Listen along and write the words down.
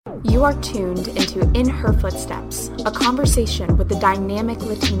You are tuned into In Her Footsteps, a conversation with the dynamic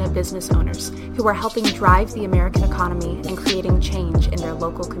Latina business owners who are helping drive the American economy and creating change in their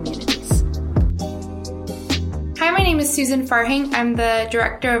local communities. Hi, my name is Susan Farhang. I'm the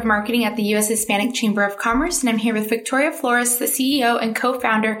Director of Marketing at the U.S. Hispanic Chamber of Commerce, and I'm here with Victoria Flores, the CEO and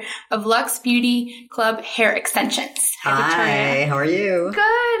co-founder of Luxe Beauty Club Hair Extensions. Hi, how are you?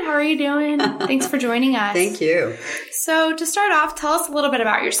 Good. How are you doing? Thanks for joining us. Thank you. So to start off, tell us a little bit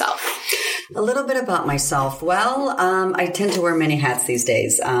about yourself. A little bit about myself. Well, I tend to wear many hats these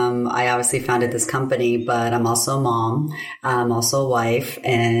days. I obviously founded this company, but I'm also a mom. I'm also a wife,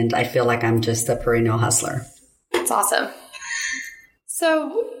 and I feel like I'm just a perennial hustler. That's awesome.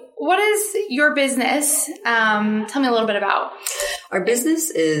 So what is your business? Tell me a little bit about. Our business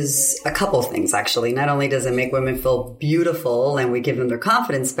is a couple of things, actually. Not only does it make women feel beautiful and we give them their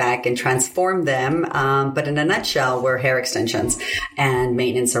confidence back and transform them, but in a nutshell, we're hair extensions and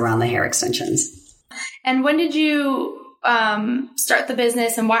maintenance around the hair extensions. And when did you start the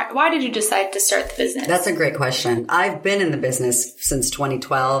business, and why did you decide to start the business? That's a great question. I've been in the business since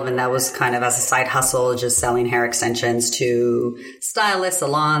 2012, and that was kind of as a side hustle, just selling hair extensions to stylists,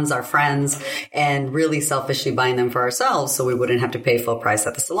 salons, our friends, and really selfishly buying them for ourselves so we wouldn't have to pay full price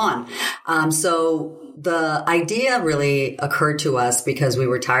at the salon. So the idea really occurred to us because we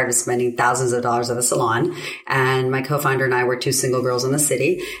were tired of spending thousands of dollars at the salon, and my co-founder and I were two single girls in the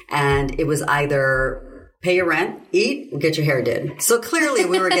city, and it was either pay your rent, eat, or get your hair did. So clearly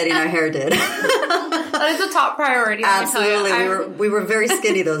we were getting our hair did. That is a top priority. Absolutely. We were very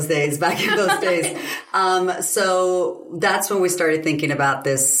skinny those days, back in those days. So that's when we started thinking about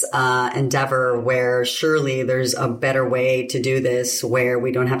this endeavor where surely there's a better way to do this where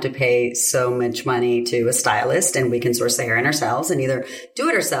we don't have to pay so much money to a stylist and we can source the hair in ourselves and either do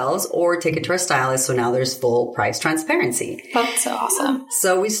it ourselves or take it to our stylist. So now there's full price transparency. That's so awesome.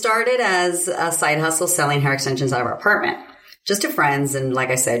 So we started as a side hustle selling hair extensions out of our apartment. Just to friends, and like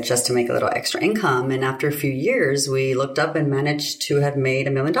I said, just to make a little extra income. And after a few years, we looked up and managed to have made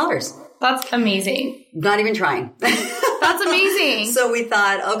 $1 million. That's amazing. Not even trying. That's amazing. So we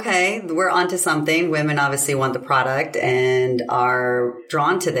thought, okay, we're onto something. Women obviously want the product and are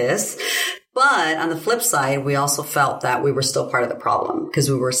drawn to this. But on the flip side, we also felt that we were still part of the problem because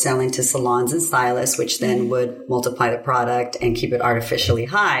we were selling to salons and stylists, which then would multiply the product and keep it artificially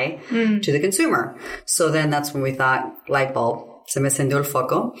high to the consumer. So then that's when we thought, light bulb, se me encendió el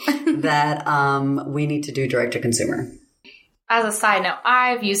foco, that we need to do direct to consumer. As a side note,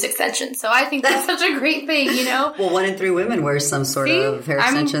 I've used extensions, so I think that's such a great thing, you know? Well, 1 in 3 women wear some sort of hair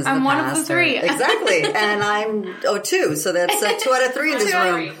extensions in the past. I'm one of the 3. Exactly. And I'm 2, so that's 2 out of 3 in this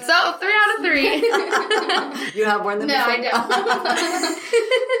room. So 3 out of 3. You have more than me? No, I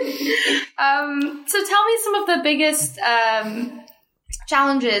don't. So tell me some of the biggest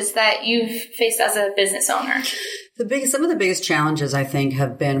challenges that you've faced as a business owner. Some of the biggest challenges I think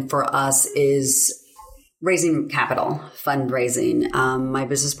have been for us is raising capital, fundraising. My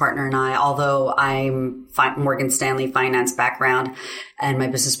business partner and I, although I'm Morgan Stanley finance background and my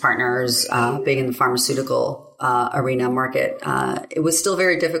business partner is big in the pharmaceutical arena market, it was still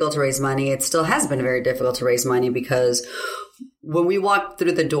very difficult to raise money. It still has been very difficult to raise money because when we walk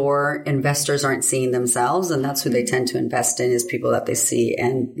through the door, investors aren't seeing themselves, and that's who they tend to invest in is people that they see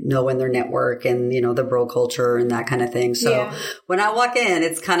and know in their network and, you know, the bro culture and that kind of thing. So when I walk in,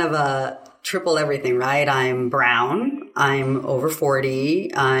 it's kind of a triple everything, right? I'm brown. I'm over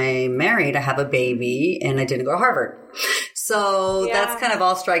 40. I'm married. I have a baby and I didn't go to Harvard. So that's kind of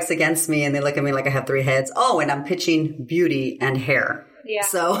all strikes against me. And they look at me like I have 3 heads. Oh, and I'm pitching beauty and hair. Yeah.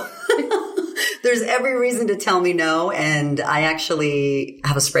 So there's every reason to tell me no. And I actually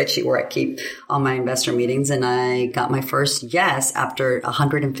have a spreadsheet where I keep all my investor meetings. And I got my first yes after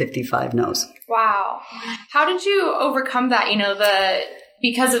 155 no's. Wow. How did you overcome that? You know,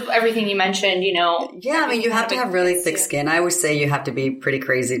 because of everything you mentioned, you know. Yeah, I mean, you have to have really thick skin. I always say you have to be pretty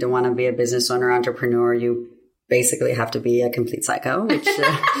crazy to want to be a business owner, entrepreneur. You basically have to be a complete psycho,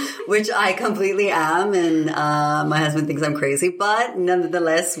 which I completely am. And my husband thinks I'm crazy. But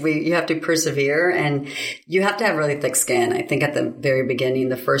nonetheless, you have to persevere and you have to have really thick skin. I think at the very beginning,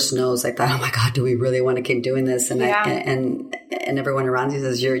 the first no's, I thought, oh my God, do we really want to keep doing this? And and everyone around you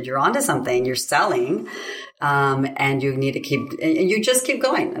says, you're onto something. You're selling. And you need to and you just keep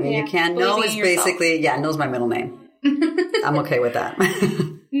going. I mean, you can't. No is basically, no's my middle name. I'm okay with that.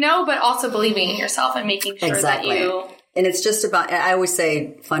 No, but also believing in yourself and making sure that you And it's just about, I always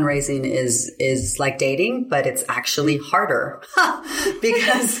say fundraising is like dating, but it's actually harder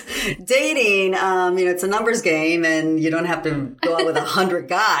because dating, it's a numbers game and you don't have to go out with 100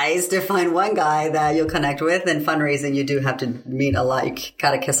 guys to find one guy that you'll connect with. And fundraising, you do have to meet a lot. You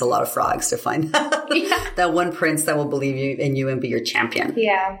got to kiss a lot of frogs to find that one prince that will believe in you and be your champion.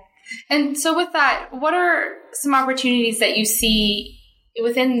 Yeah. And so with that, what are some opportunities that you see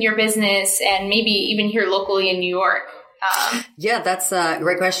within your business and maybe even here locally in New York? Yeah, that's a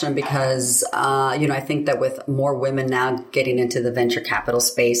great question because, I think that with more women now getting into the venture capital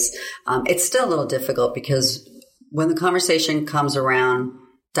space, it's still a little difficult because when the conversation comes around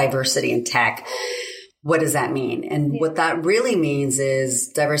diversity in tech, what does that mean? And what that really means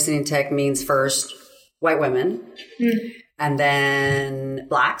is diversity in tech means first white women and then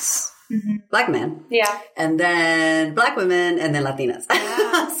blacks. Mm-hmm. Black men. Yeah. And then black women and then Latinas.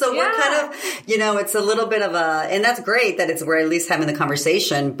 Yeah. So we're kind of, it's a little bit of and that's great that we're at least having the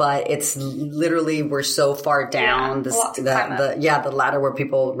conversation, but it's literally, we're so far down the ladder where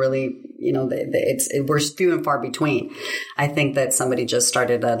people really, we're few and far between. I think that somebody just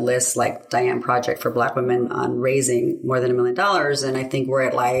started a list like Diane Project for Black women on raising more than $1 million. And I think we're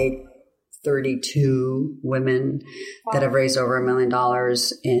at like 32 women that have raised over $1 million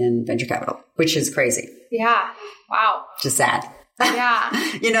in venture capital, which is crazy. Yeah. Wow. Just sad. Yeah.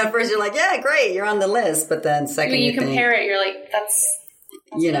 At first you're like, yeah, great, you're on the list. But then second when you compare it, you're like, that's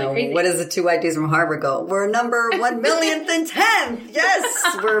really crazy. What does the two white dudes from Harvard go? We're number 1 millionth and 10th.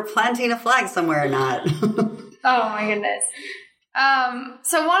 Yes. We're planting a flag somewhere or not. Oh my goodness.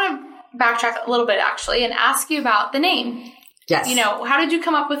 So I want to backtrack a little bit actually and ask you about the name. Yes. How did you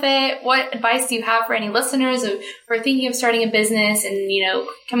come up with it? What advice do you have for any listeners who are thinking of starting a business and,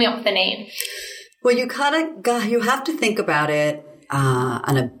 coming up with a name? Well, you have to think about it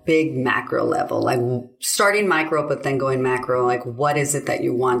on a big macro level, like starting micro, but then going macro, like what is it that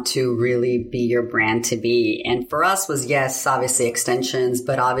you want to really be your brand to be? And for us was, yes, obviously extensions,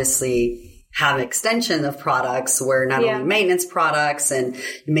 but obviously have extension of products where not only maintenance products and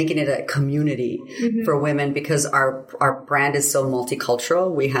making it a community for women because our brand is so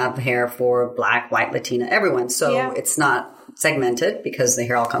multicultural. We have hair for Black, white, Latina, everyone. So it's not segmented because the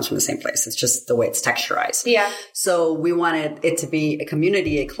hair all comes from the same place. It's just the way it's texturized. Yeah. So we wanted it to be a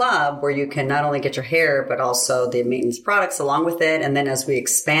community, a club where you can not only get your hair, but also the maintenance products along with it. And then as we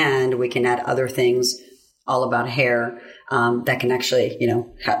expand, we can add other things all about hair that can actually,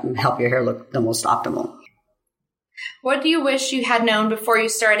 help your hair look the most optimal. What do you wish you had known before you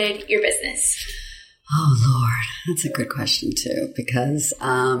started your business? Oh, Lord. That's a good question, too, because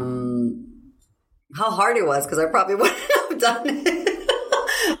how hard it was, because I probably wouldn't have done it.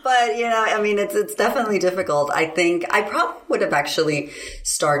 But, it's definitely difficult. I think I probably would have actually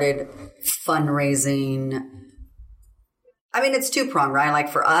started fundraising. It's two-pronged, right? Like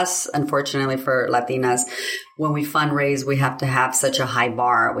for us, unfortunately for Latinas, when we fundraise, we have to have such a high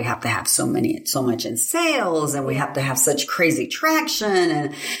bar. We have to have so much in sales and we have to have such crazy traction.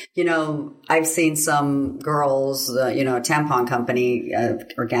 And, I've seen some girls, a tampon company,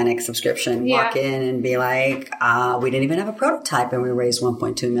 organic subscription, walk in and be like, we didn't even have a prototype and we raised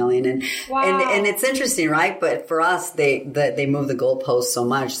 1.2 million. And, and it's interesting, right? But for us, they move the goalposts so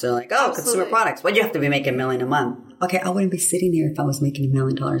much. They're like, consumer products. Well, you have to be making $1 million a month. Okay, I wouldn't be sitting here if I was making $1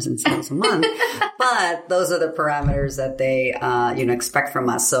 million in sales a month. But those are the parameters that they, expect from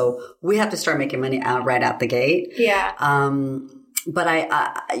us. So we have to start making money right out the gate. Yeah. But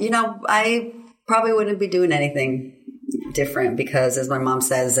I probably wouldn't be doing anything different because, as my mom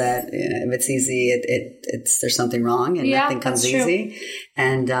says, that if it's easy, there's something wrong, and nothing comes easy.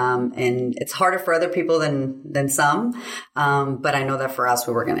 And it's harder for other people than some. But I know that for us,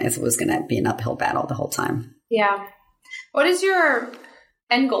 it was gonna be an uphill battle the whole time. Yeah. What is your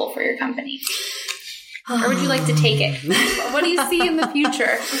end goal for your company? Where would you like to take it? What do you see in the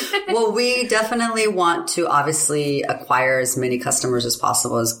future? Well, we definitely want to obviously acquire as many customers as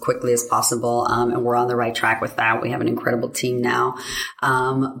possible, as quickly as possible. And we're on the right track with that. We have an incredible team now.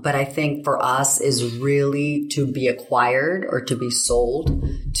 But I think for us is really to be acquired or to be sold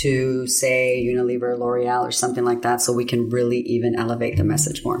to, say, Unilever, L'Oreal, or something like that, so we can really even elevate the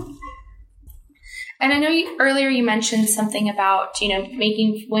message more. And I know earlier you mentioned something about,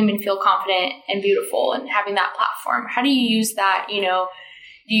 making women feel confident and beautiful and having that platform. How do you use that? Do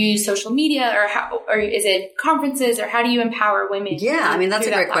you use social media or is it conferences, or how do you empower women? Yeah, that's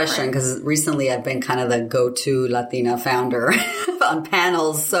a great question, because recently I've been kind of the go-to Latina founder on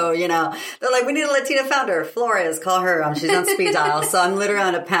panels. So, they're like, we need a Latina founder. Flores, call her. She's on speed dial. So I'm literally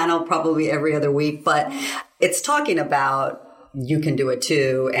on a panel probably every other week, but it's talking about you can do it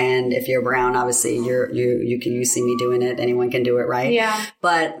too. And if you're brown, obviously you see me doing it. Anyone can do it, right? Yeah.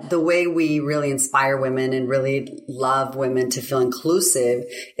 But the way we really inspire women and really love women to feel inclusive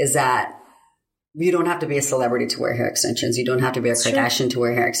is that you don't have to be a celebrity to wear hair extensions. You don't have to be a Kardashian to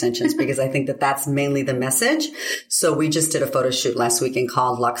wear hair extensions, because I think that that's mainly the message. So we just did a photo shoot last weekend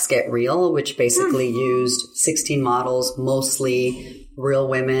called Lux Get Real, which basically used 16 models, mostly real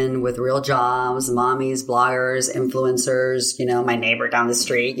women with real jobs, mommies, bloggers, influencers, my neighbor down the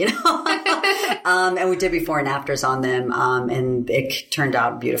street, and we did before and afters on them. And it turned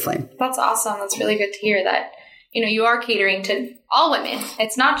out beautifully. That's awesome. That's really good to hear that. You are catering to all women.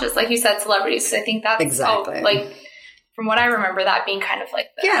 It's not just, like you said, celebrities. I think that's exactly from what I remember, that being kind of like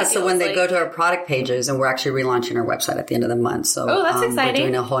the ideals, so when they go to our product pages, and we're actually relaunching our website at the end of the month. So that's exciting. We're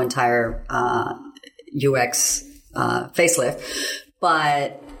doing a whole entire UX facelift.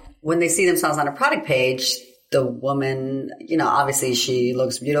 But when they see themselves on a product page, the woman, obviously she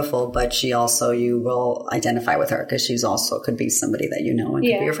looks beautiful, but she also, you will identify with her because she's also could be somebody that and could be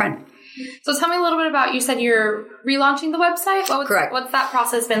your friend. So tell me a little bit about, you said you're relaunching the website. Correct. What's that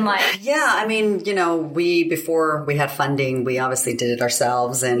process been like? Yeah. I mean, before we had funding, we obviously did it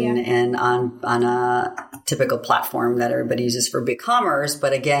ourselves and on a typical platform that everybody uses for big commerce.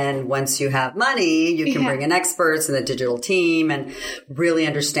 But again, once you have money, you can bring in experts and the digital team and really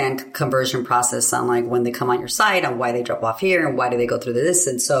understand conversion process on like when they come on your site, on why they drop off here and why do they go through this.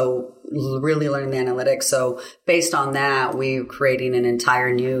 And so really learn the analytics. So based on that, we're creating an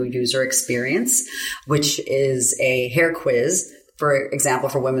entire new user experience, which is a hair quiz. For example,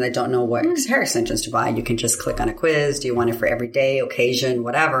 for women that don't know what hair extensions to buy, you can just click on a quiz. Do you want it for every day, occasion,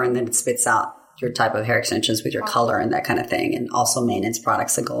 whatever? And then it spits out your type of hair extensions with your color and that kind of thing. And also maintenance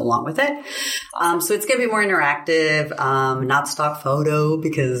products that go along with it. So it's going to be more interactive, not stock photo,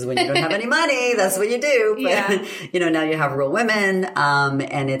 because when you don't have any money, that's what you do. But, now you have real women,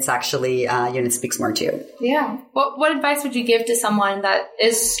 and it's actually, it speaks more to you. Yeah. What advice would you give to someone that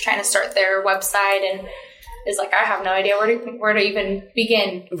is trying to start their website and is like, I have no idea where to even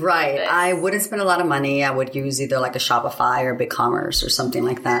begin. Right. I wouldn't spend a lot of money. I would use either like a Shopify or BigCommerce or something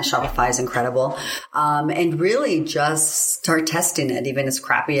like that. Shopify is incredible. And really just start testing it, even as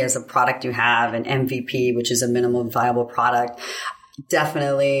crappy as a product you have, an MVP, which is a minimum viable product.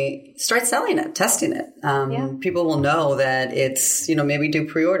 Definitely start selling it, testing it. People will know that it's, maybe do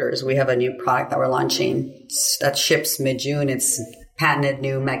pre-orders. We have a new product that we're launching that ships mid-June. It's patented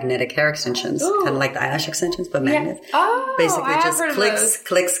new magnetic hair extensions, kind of like the eyelash extensions, but magnet. Oh, basically just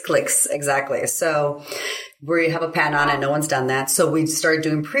clicks. Exactly. So we have a patent on it. No one's done that. So we started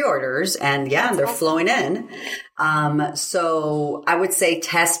doing pre-orders and they're flowing in. So I would say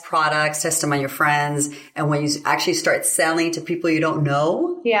test products, test them on your friends. And when you actually start selling to people you don't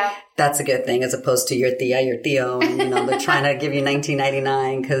know, that's a good thing, as opposed to your tia, your tío, and they're trying to give you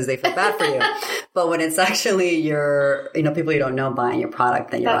 $19.99 because they feel bad for you. But when it's actually your, people you don't know buying your product,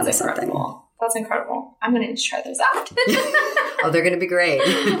 then you're onto something. That's incredible. I'm going to try those out. Oh, they're going to be great.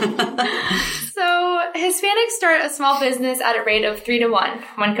 So Hispanics start a small business at a rate of 3 to 1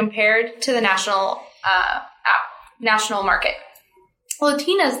 when compared to the national market.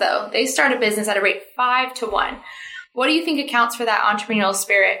 Latinas, though, they start a business at a rate 5 to 1. What do you think accounts for that entrepreneurial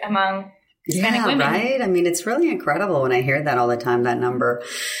spirit among Hispanic women? Yeah, right? I mean, it's really incredible when I hear that all the time, that number.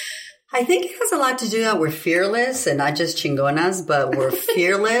 I think it has a lot to do that we're fearless and not just chingonas, but we're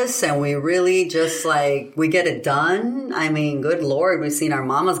fearless and we really just we get it done. I mean, good Lord, we've seen our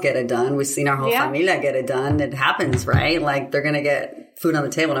mamas get it done. We've seen our whole familia get it done. It happens, right? Like they're going to get food on the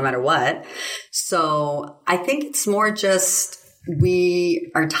table no matter what. So I think it's more just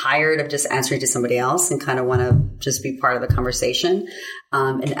we are tired of just answering to somebody else and kind of want to just be part of the conversation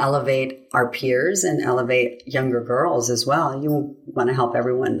and elevate our peers and elevate younger girls as well. You want to help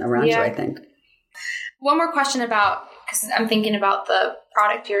everyone around you, I think. One more question because I'm thinking about the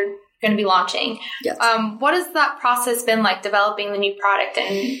product you're going to be launching. Yes. What has that process been like, developing the new product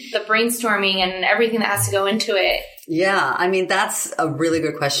and the brainstorming and everything that has to go into it? Yeah, I mean, that's a really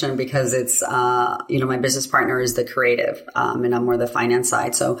good question because it's, my business partner is the creative and I'm more the finance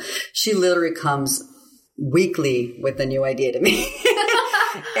side. So she literally comes weekly with a new idea to me.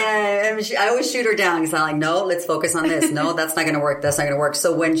 And I always shoot her down because I'm like, no, let's focus on this. No, that's not going to work. That's not going to work.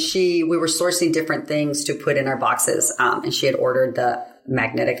 So when we were sourcing different things to put in our boxes, and she had ordered the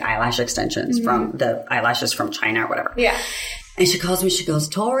magnetic eyelash extensions from the eyelashes from China or whatever. Yeah. And she calls me, she goes,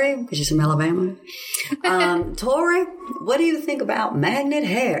 Tori, because she's from Alabama. Tori, what do you think about magnet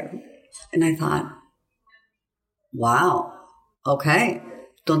hair? And I thought, wow, okay.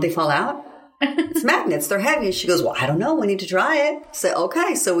 Don't they fall out? It's magnets. They're heavy. She goes, well, I don't know. We need to try it. So,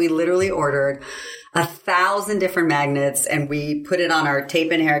 okay. So we literally ordered 1,000 different magnets and we put it on our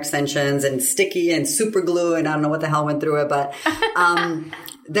tape and hair extensions and sticky and super glue. And I don't know what the hell went through it, but,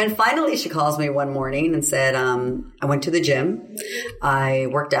 then finally she calls me one morning and said, I went to the gym. I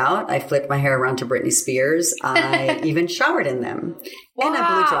worked out. I flipped my hair around to Britney Spears. I even showered in them. Wow. And I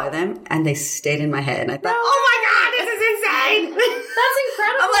blew dry them and they stayed in my head. And I thought, oh my God, this is insane. That's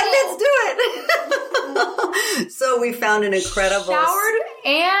incredible. I'm like, let's do it. So we found an incredible. Showered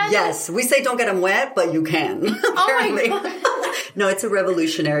and? Yes. We say don't get them wet, but you can. Apparently. Oh my God. No, it's a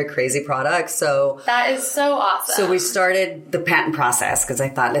revolutionary, crazy product. So that is so awesome. So we started the patent process because I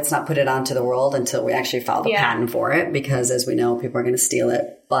thought, let's not put it onto the world until we actually filed a patent for it, because as we know, people are going to steal it.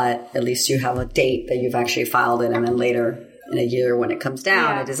 But at least you have a date that you've actually filed it, and then later in a year when it comes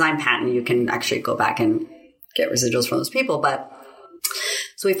down, a design patent, you can actually go back and get residuals from those people. But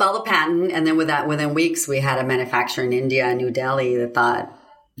so we filed a patent, and then with that, within weeks, we had a manufacturer in India, New Delhi, that thought,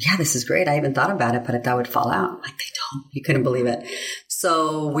 yeah, this is great. I even thought about it, but I thought it would fall out. Like, they don't. You couldn't believe it.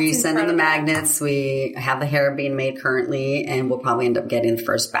 So we send in the magnets. We have the hair being made currently, and we'll probably end up getting the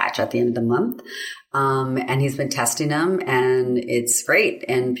first batch at the end of the month. And he's been testing them, and it's great.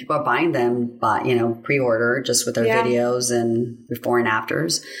 And people are buying them, pre-order just with their videos and before and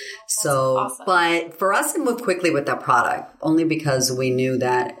afters. So, awesome. But for us to move quickly with that product, only because we knew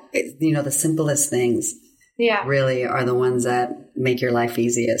that, the simplest things really are the ones that make your life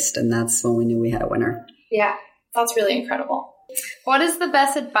easiest. And that's when we knew we had a winner. Yeah, that's really incredible. What is the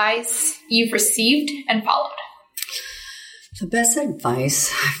best advice you've received and followed? The best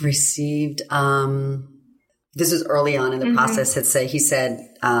advice I've received, this is early on in the process. He said,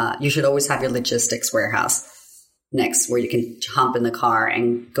 you should always have your logistics warehouse next, where you can hop in the car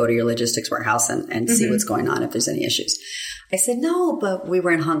and go to your logistics warehouse and see what's going on if there's any issues. I said, no, but we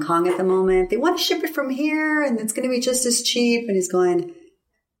were in Hong Kong at the moment. They want to ship it from here and it's going to be just as cheap. And he's going,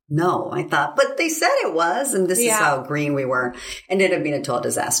 no. I thought, but they said it was. And this is how green we were. And it ended up being a total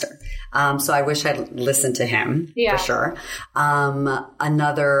disaster. So I wish I'd listened to him for sure. I've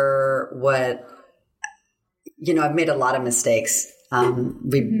made a lot of mistakes.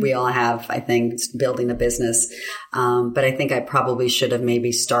 We all have, I think, building a business. But I think I probably should have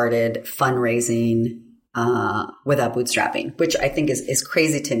maybe started fundraising without bootstrapping, which I think is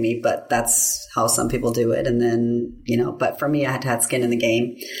crazy to me, but that's how some people do it. And then, but for me, I had to have skin in the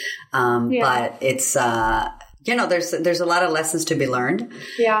game. But it's, there's a lot of lessons to be learned.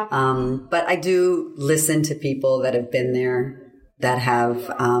 Yeah. But I do listen to people that have been there, that have,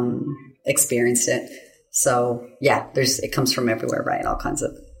 experienced it. So it comes from everywhere, right? All kinds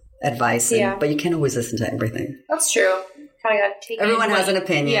of advice. But you can't always listen to everything. That's true. Everyone has an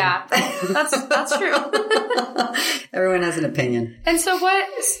opinion. Yeah, that's true. Everyone has an opinion. And so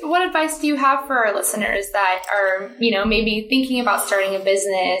what advice do you have for our listeners that are, maybe thinking about starting a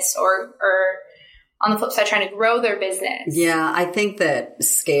business or on the flip side, trying to grow their business? Yeah, I think that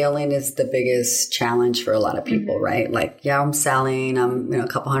scaling is the biggest challenge for a lot of people, right? Like, I'm selling, a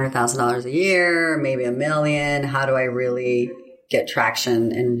couple $100,000 a year, maybe $1 million. How do I really get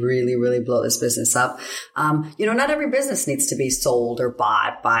traction and really, really blow this business up? Not every business needs to be sold or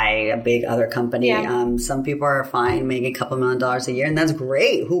bought by a big other company. Yeah. Some people are fine making a couple $1 million a year, and that's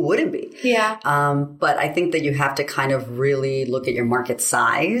great. Who wouldn't be? Yeah. But I think that you have to kind of really look at your market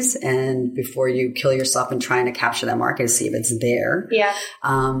size, and before you kill yourself in trying to capture that market, see if it's there. Yeah.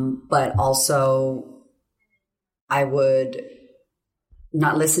 But also I would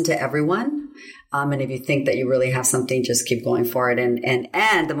not listen to everyone. And if you think that you really have something, just keep going for it.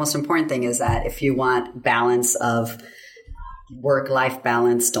 And the most important thing is that if you want balance of work-life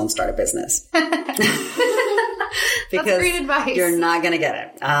balance, don't start a business. Because that's great advice. You're not going to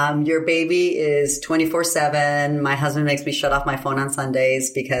get it. Your baby is 24/7. My husband makes me shut off my phone on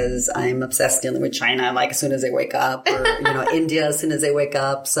Sundays because I'm obsessed dealing with China, like as soon as they wake up, or, India as soon as they wake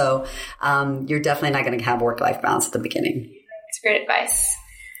up. So, you're definitely not going to have work-life balance at the beginning. That's great advice.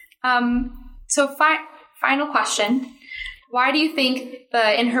 So final question. Why do you think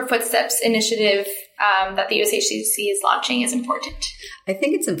the In Her Footsteps initiative that the USHCC is launching is important? I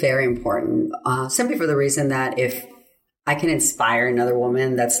think it's very important, simply for the reason that if I can inspire another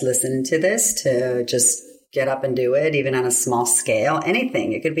woman that's listening to this to just get up and do it, even on a small scale,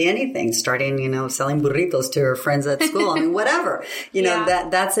 anything. It could be anything, starting, selling burritos to her friends at school. I mean, whatever,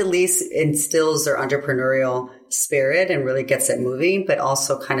 that's at least instills their entrepreneurial spirit and really gets it moving, but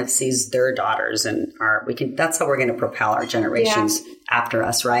also kind of sees their daughters and that's how we're going to propel our generations after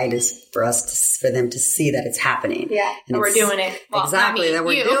us, right? Is for them to see that it's happening. Yeah. And we're doing it. Well, exactly. That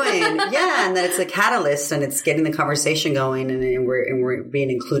we're doing. Yeah. And that it's a catalyst and it's getting the conversation going and we're being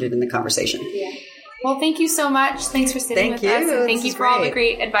included in the conversation. Yeah. Well, thank you so much. Thanks for sitting with us. And thank you for all the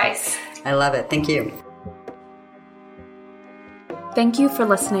great advice. I love it. Thank you. Thank you for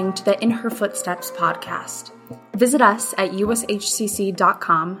listening to the In Her Footsteps podcast. Visit us at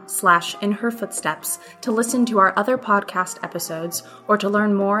ushcc.com/inherfootsteps to listen to our other podcast episodes or to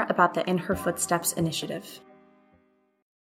learn more about the In Her Footsteps initiative.